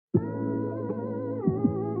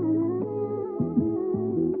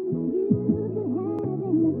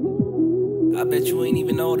bet you ain't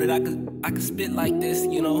even know that I could spit like this,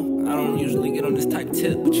 you know. I don't usually get on this type of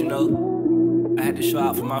tip, but you know, I had to show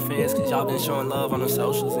out for my fans cause y'all been showing love on the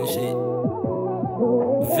socials and shit.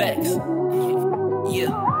 Vex.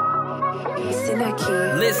 Yeah.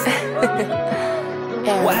 Listen.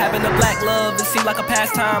 What happened to black love? It seemed like a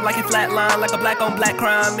pastime, like it flatlined, like a black on black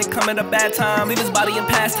crime. It come at a bad time, leave his body in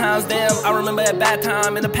past times. Damn, I remember at bad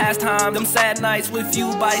time, in the past time. Them sad nights with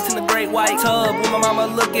few bites in the great white tub, with my mama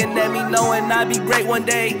looking at me knowing I'd be great one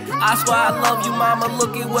day. I swear I love you, mama,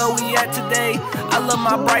 look at where we at today. I love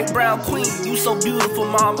my bright brown queen, you so beautiful,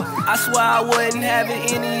 mama. I swear I wouldn't have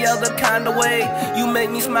it any other kind of way. You make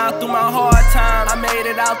me smile through my hard time. I made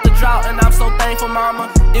it out the drought and I'm so thankful,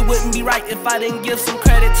 mama. It wouldn't be right if I didn't give some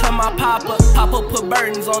credit to my papa. Papa put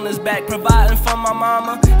burdens on his back, providing for my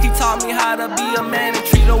mama. He taught me how to be a man and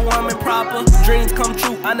treat a woman proper. Dreams come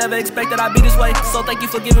true, I never expected I'd be this way. So thank you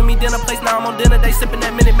for giving me dinner place. Now I'm on dinner day, sipping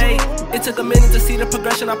that Minute Maid. It took a minute to see the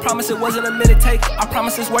progression. I promise it wasn't a minute take. I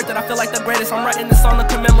promise it's worth it, I feel like the greatest. I'm writing this song to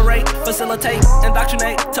commemorate, facilitate,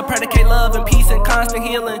 indoctrinate, to predicate love and peace and constant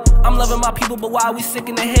healing. I'm loving my people, but why we sick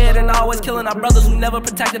in the head and always killing our brothers? We never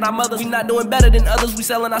protected our mothers. We not doing better than others. We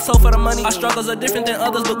selling our soul for the money. Our struggles are different than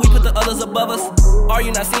others, but we put the others above us. Are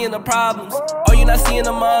you not seeing the problems? Are you not seeing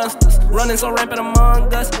the monsters running so rampant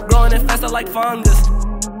among us, growing and fester like fungus?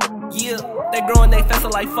 Yeah, they growing, they fester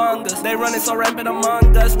like fungus. They running so rampant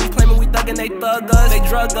among us. We claiming we thuggin', they thug us. They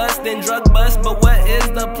drug us, then drug bust. But what is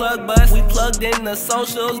the plug bust? We plugged in the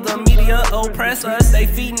socials, the media oppress us. They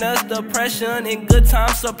feeding us depression and good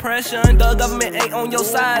time suppression. The government ain't on your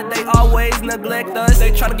side, they always neglect us.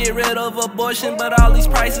 They tryna get rid of abortion, but all these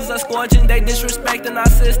prices are scorching. They disrespecting our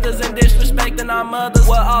sisters and disrespecting our mothers.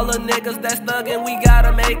 Well, all the niggas that's thuggin', we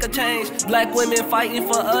gotta make a change. Black women fighting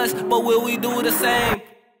for us, but will we do the same?